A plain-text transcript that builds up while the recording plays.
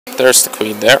There's the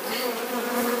queen there.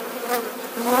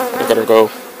 Look at her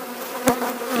go.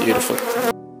 Beautiful.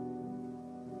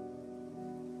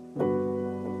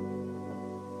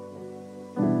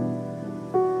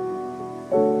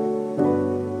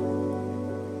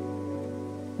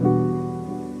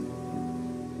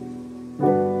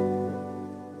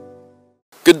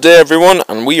 Good day everyone,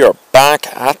 and we are back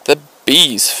at the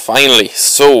bees finally.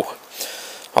 So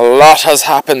a lot has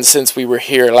happened since we were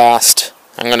here last.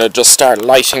 I'm going to just start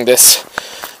lighting this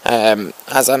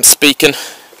as I'm speaking.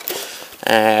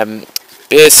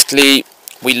 Basically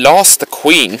we lost the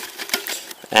queen,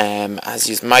 as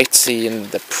you might see in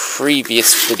the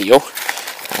previous video.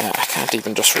 I can't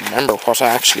even just remember what I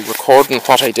actually recorded and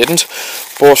what I didn't,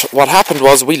 but what happened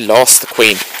was we lost the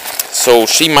queen. So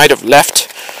she might have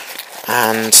left,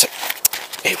 and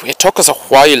it took us a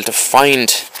while to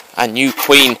find a new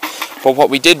queen. But what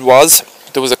we did was,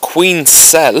 there was a queen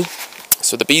cell,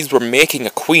 so the bees were making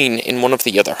a queen in one of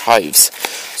the other hives.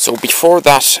 So before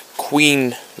that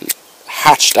queen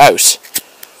hatched out,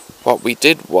 what we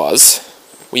did was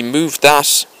we moved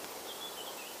that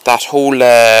whole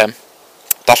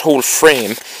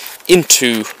frame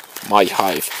into my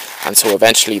hive, and so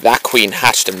eventually that queen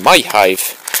hatched in my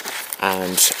hive,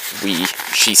 and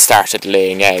she started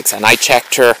laying eggs. And I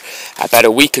checked her about a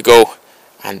week ago,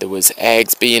 and there was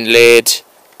eggs being laid.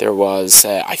 There was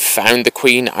I found the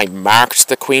queen, I marked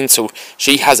the queen, so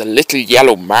she has a little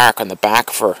yellow mark on the back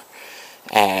of her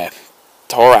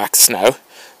thorax now.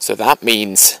 So that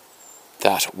means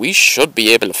that we should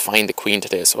be able to find the queen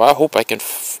today. So I hope I can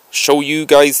show you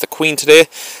guys the queen today.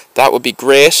 That would be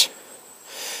great.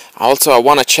 Also, I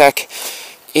want to check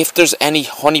if there's any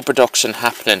honey production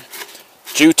happening.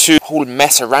 Due to the whole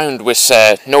mess around with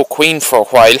no queen for a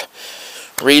while,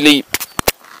 really,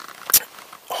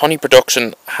 honey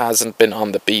production hasn't been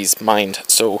on the bees' mind.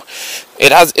 So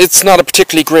it's not a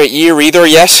particularly great year either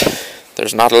yet.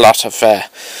 There's not a lot of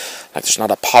there's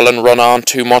not a pollen run on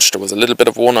too much. There was a little bit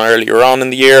of one earlier on in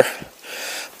the year,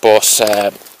 but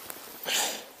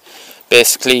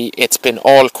basically it's been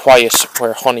all quiet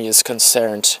where honey is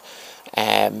concerned,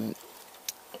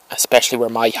 especially where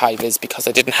my hive is, because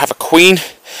I didn't have a queen,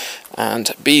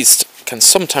 and bees can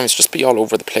sometimes just be all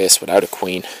over the place without a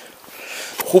queen.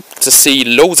 Hope to see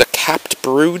loads of capped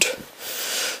brood,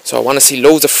 so I want to see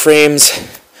loads of frames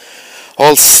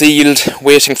all sealed,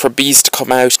 waiting for bees to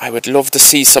come out. I would love to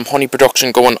see some honey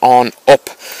production going on up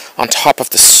on top of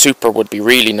the super, would be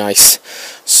really nice.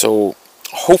 So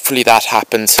hopefully that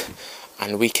happens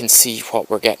and we can see what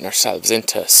we're getting ourselves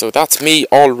into. So that's me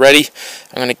all ready.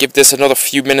 I'm going to give this another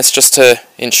few minutes just to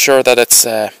ensure that it's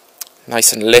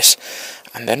nice and lit,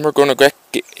 and then we're going to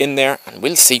get in there and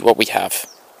we'll see what we have.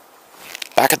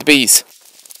 Back at the bees.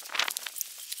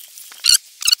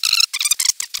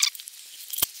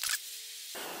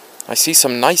 I see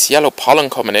some nice yellow pollen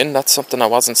coming in. That's something I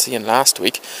wasn't seeing last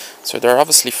week. So they're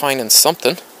obviously finding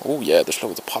something. Oh yeah, there's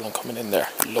loads of pollen coming in there.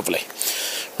 Lovely.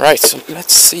 Right, so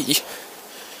let's see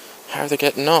how they're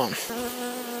getting on.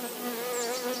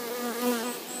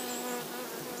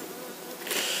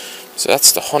 So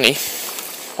that's the honey,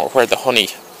 or where the honey,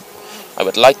 I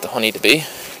would like the honey to be.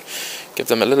 Give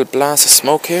them a little blast of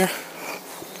smoke here.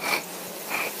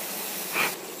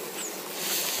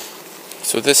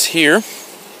 So this here,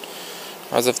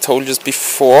 as I've told you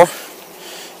before,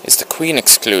 is the queen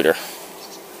excluder.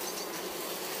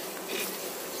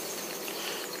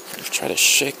 I'll try to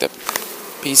shake the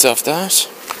bees off that.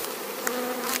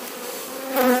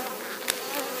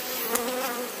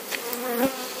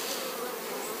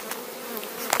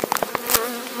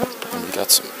 And we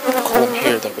got some comb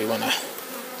here that we want to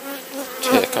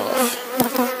take off.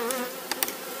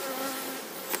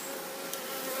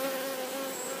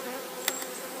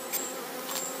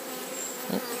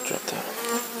 Drop that.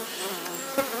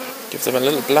 Give them a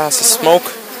little blast of smoke.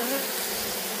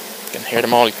 You can hear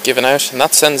them all giving out, and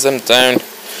that sends them down,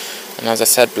 and as I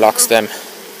said, blocks them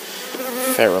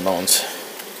pheromones.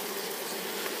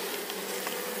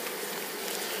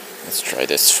 Let's try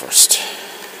this first.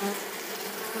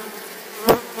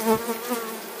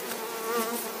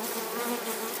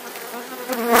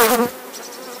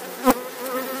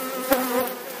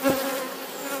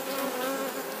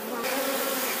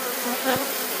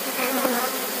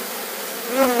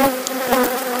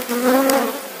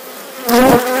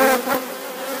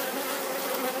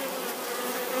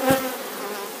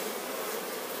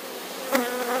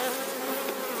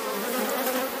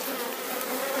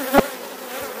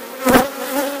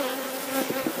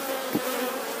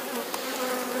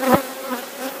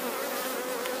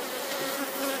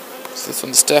 This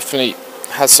one's definitely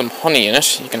has some honey in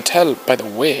it. You can tell by the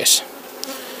weight.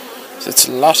 So it's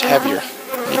a lot heavier.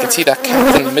 You can see that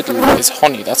capped in the middle is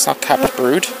honey. That's not capped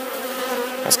brood.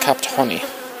 That's capped honey.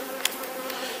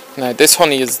 Now this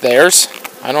honey is theirs.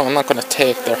 I'm not going to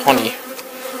take their honey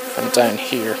from down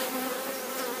here.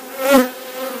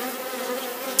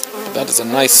 But that is a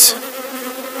nice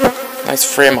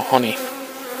frame of honey.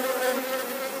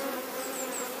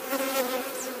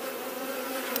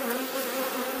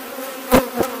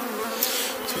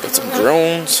 So we've got some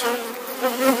drones.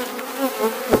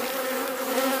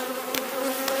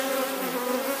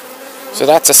 So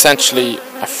that's essentially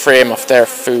a frame of their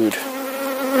food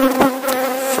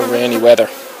for rainy weather.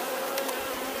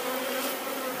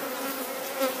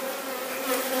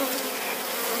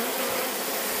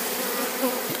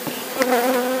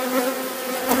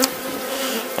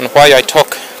 And why I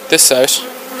took this out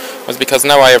was because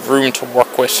now I have room to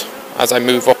work with as I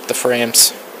move up the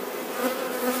frames.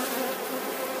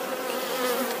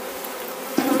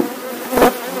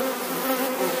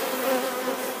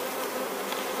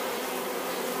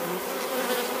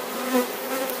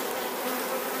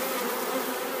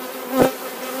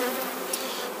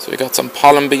 So we got some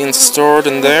pollen beans stored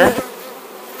in there,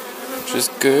 which is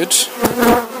good.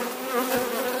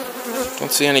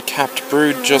 Don't see any capped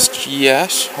brood just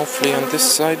yet. Hopefully on this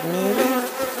side maybe.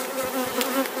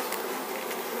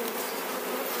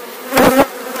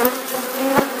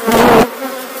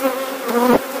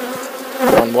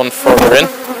 We're on one further in.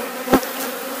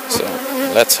 So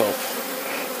let's hope.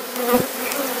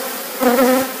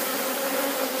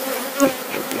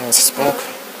 Blowing smoke.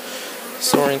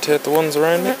 Disorientate the ones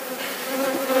around me.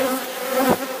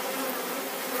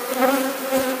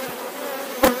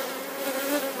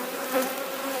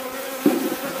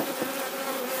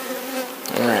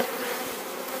 Alright.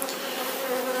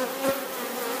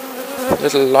 A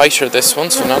little lighter this one,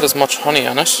 so not as much honey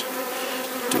on it.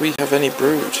 Do we have any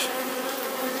brood?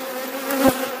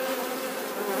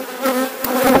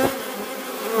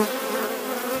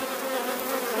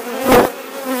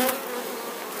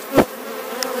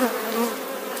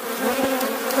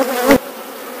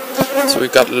 So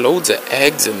we've got loads of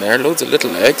eggs in there, loads of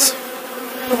little eggs.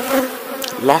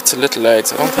 Lots of little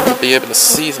eggs. I don't think I'll be able to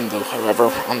see them though,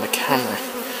 however, on the camera.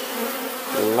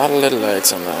 A lot of little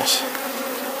eggs on that.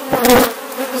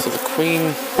 So the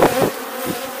queen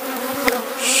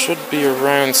should be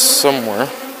around somewhere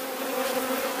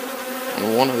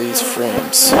in one of these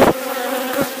frames.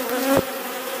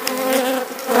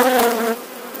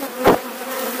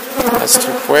 As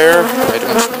to where, I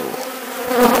don't know.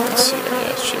 I can see her,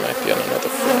 yes, she might be on another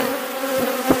frame.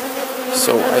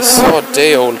 So I saw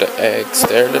day-old eggs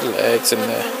there, little eggs in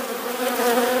the...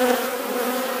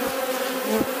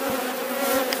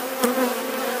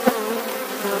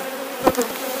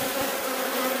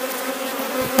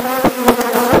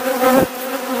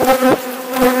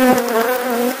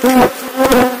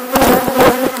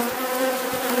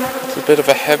 A bit of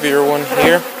a heavier one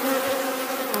here.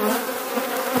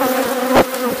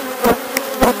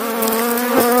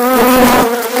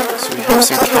 So we have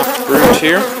some capped brood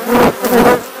here.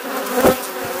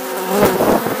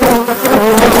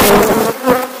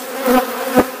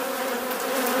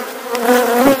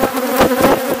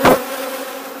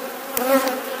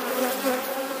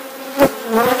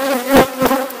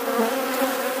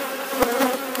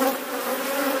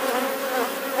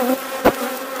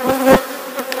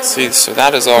 See, so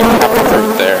that is all capped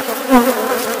brood there.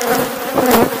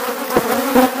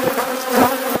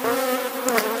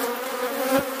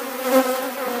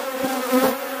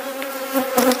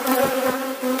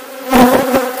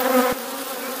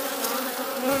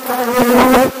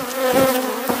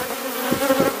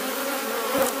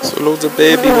 So loads of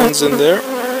baby ones in there.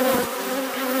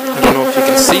 I don't know if you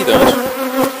can see that.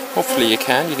 Hopefully you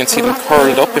can. You can see them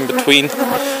curled up in between.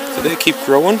 So they keep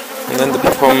growing and then they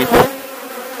become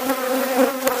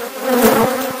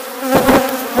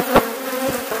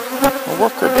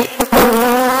worker bee.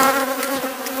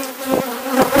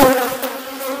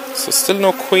 So still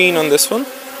no queen on this one.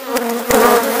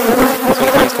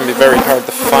 Sometimes can be very hard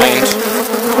to find.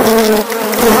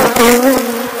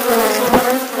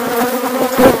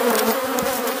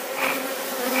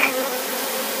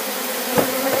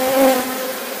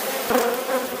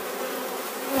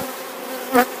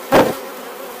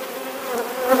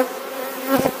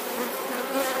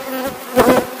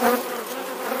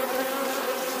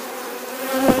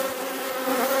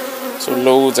 So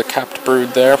loads of capped brood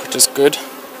there, which is good.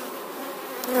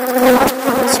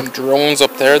 Some drones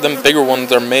up there, them bigger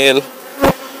ones are male.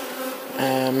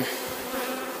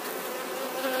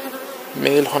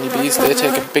 Male honeybees, they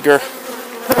take a bigger...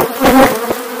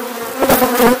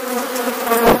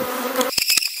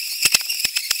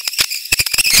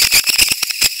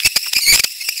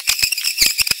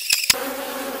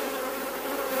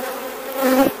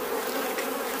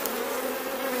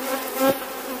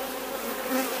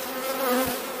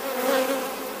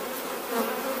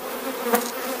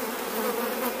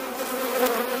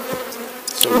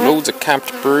 loads of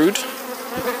camped brood.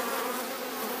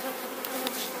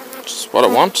 Just what I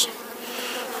want.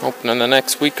 Hoping in the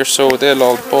next week or so they'll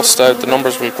all bust out, the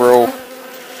numbers will grow,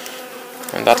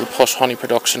 and that'll push honey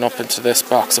production up into this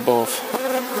box above.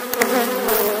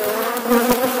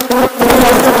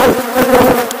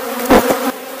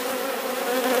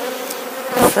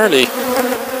 Fairly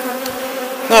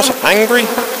not angry,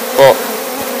 but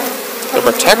they're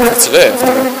protected today.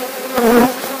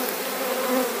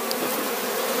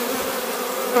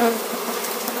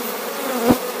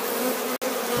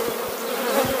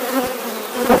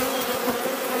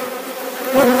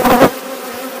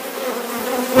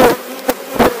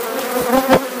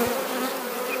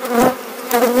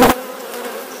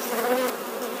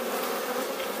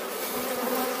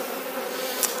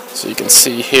 So you can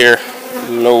see here,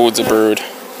 loads of brood.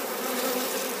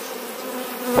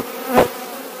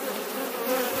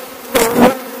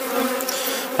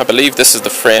 I believe this is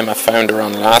the frame I found her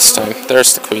on last time.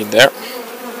 There's the queen there.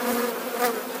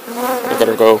 Look at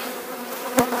her go.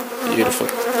 Beautiful.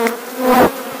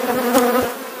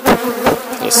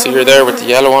 Can you see her there with the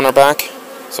yellow on her back?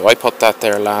 So I put that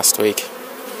there last week.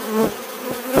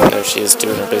 There she is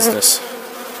doing her business.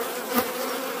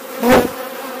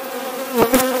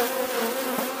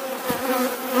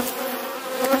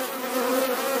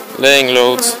 Laying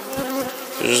loads.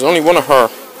 There's only one of her.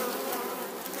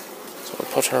 So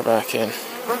I'll put her back in.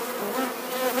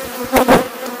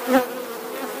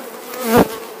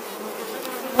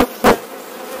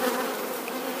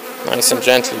 Nice and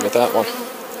gently with that one.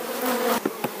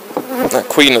 That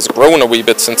queen has grown a wee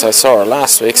bit since I saw her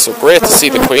last week, so great to see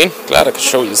the queen. Glad I could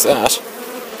show you that.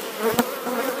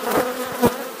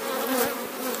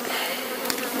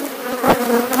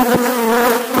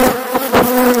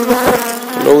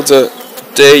 Loads of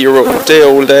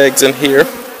day-old eggs in here,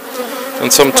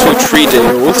 and some 2-3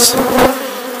 day olds.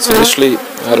 So literally,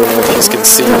 I don't know if you can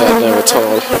see that now at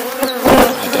all.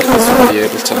 I definitely be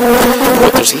able to.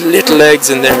 But there's little eggs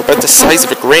in there, about the size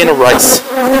of a grain of rice.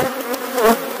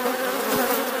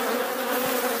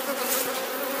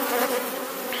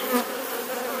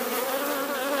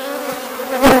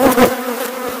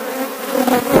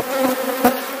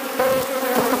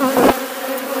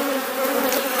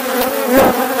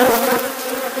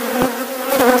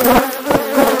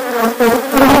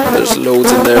 There's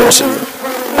loads in there too.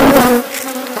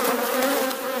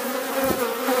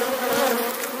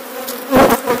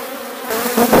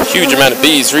 Huge amount of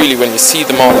bees really when you see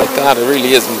them all like that. It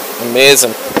really is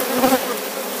amazing.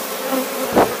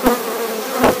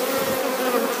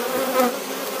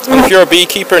 And if you're a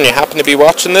beekeeper and you happen to be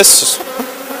watching this,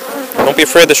 don't be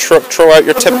afraid to throw out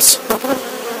your tips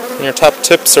and your top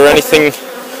tips or anything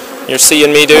you're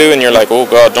seeing me do and you're like, oh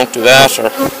god, don't do that,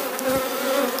 or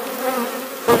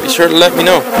be sure to let me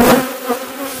know.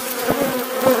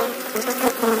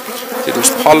 See,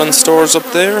 there's pollen stores up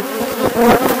there.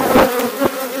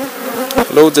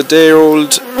 Loads of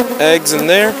day-old eggs in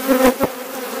there.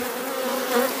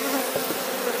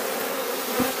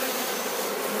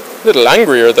 A little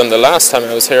angrier than the last time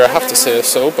I was here, I have to say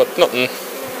so, but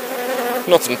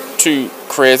nothing too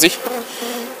crazy.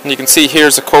 And you can see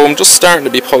here's a comb just starting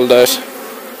to be pulled out.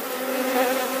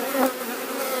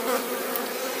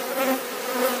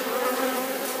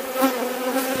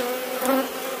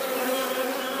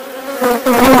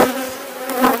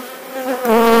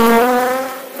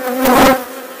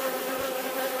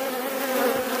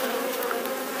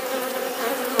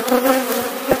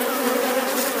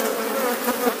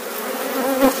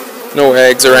 No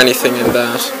eggs or anything in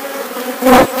that.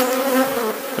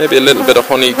 Maybe a little bit of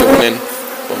honey going in,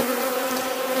 but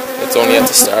it's only at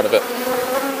the start of it.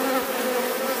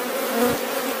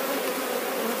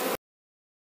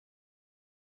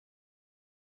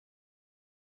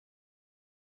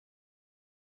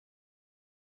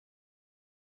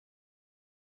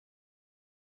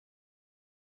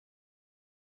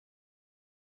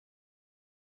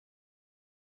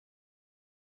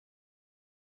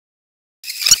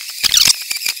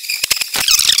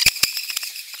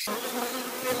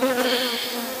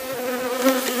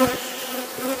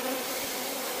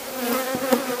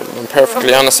 I'm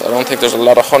perfectly honest, I don't think there's a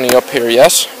lot of honey up here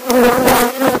yet,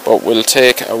 but we'll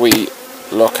take a wee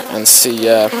look and see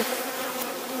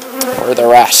where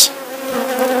they're at.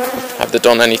 Have they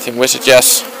done anything with it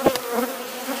yet,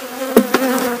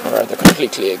 or are they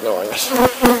completely ignoring it?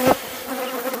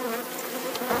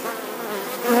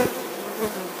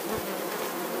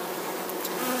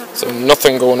 So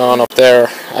nothing going on up there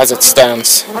as it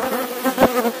stands.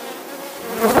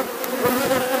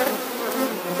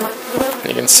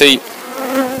 You can see,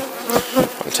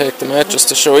 I'll take them out just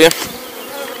to show you.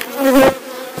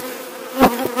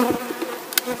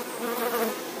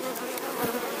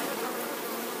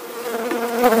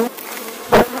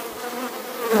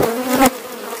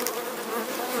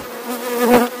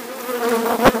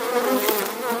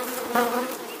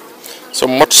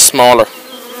 smaller,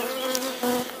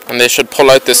 and they should pull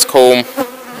out this comb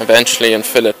eventually and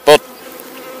fill it. But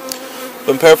if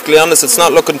I'm perfectly honest, it's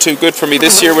not looking too good for me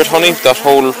this year with honey. That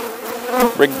whole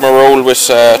rigmarole with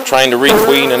trying to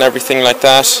requeen and everything like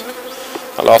that,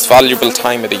 I lost valuable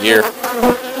time of the year.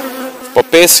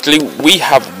 But basically we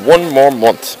have one more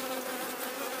month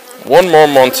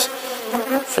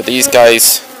for these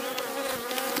guys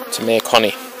to make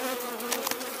honey.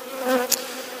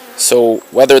 So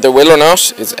whether they will or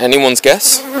not is anyone's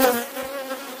guess.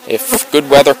 If good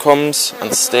weather comes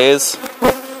and stays,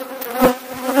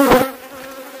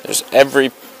 there's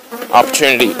every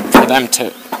opportunity for them to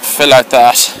fill out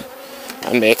that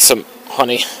and make some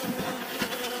honey.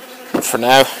 But for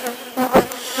now,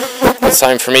 it's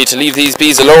time for me to leave these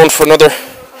bees alone for another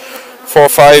 4,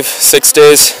 5, 6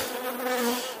 days.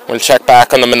 We'll check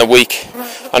back on them in a week,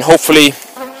 and hopefully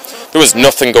there was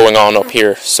nothing going on up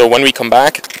here. So when we come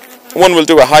back, we'll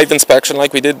do a hive inspection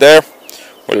like we did there.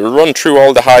 We'll run through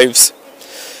all the hives,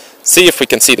 see if we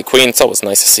can see the queen. It's always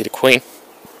nice to see the queen.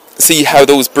 See how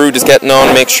those brood is getting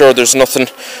on, make sure there's nothing,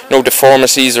 no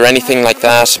deformities or anything like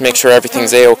that. Make sure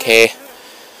everything's a-okay.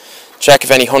 Check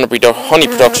if any honey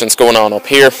production's going on up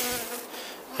here,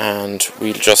 and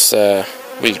we'll just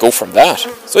we'll go from that.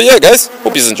 So yeah guys,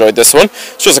 hope you enjoyed this one.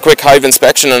 It's just a quick hive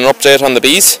inspection and an update on the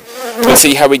bees. We'll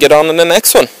see how we get on in the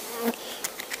next one.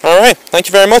 Alright, thank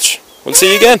you very much. We'll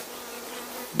see you again.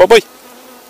 Bye bye.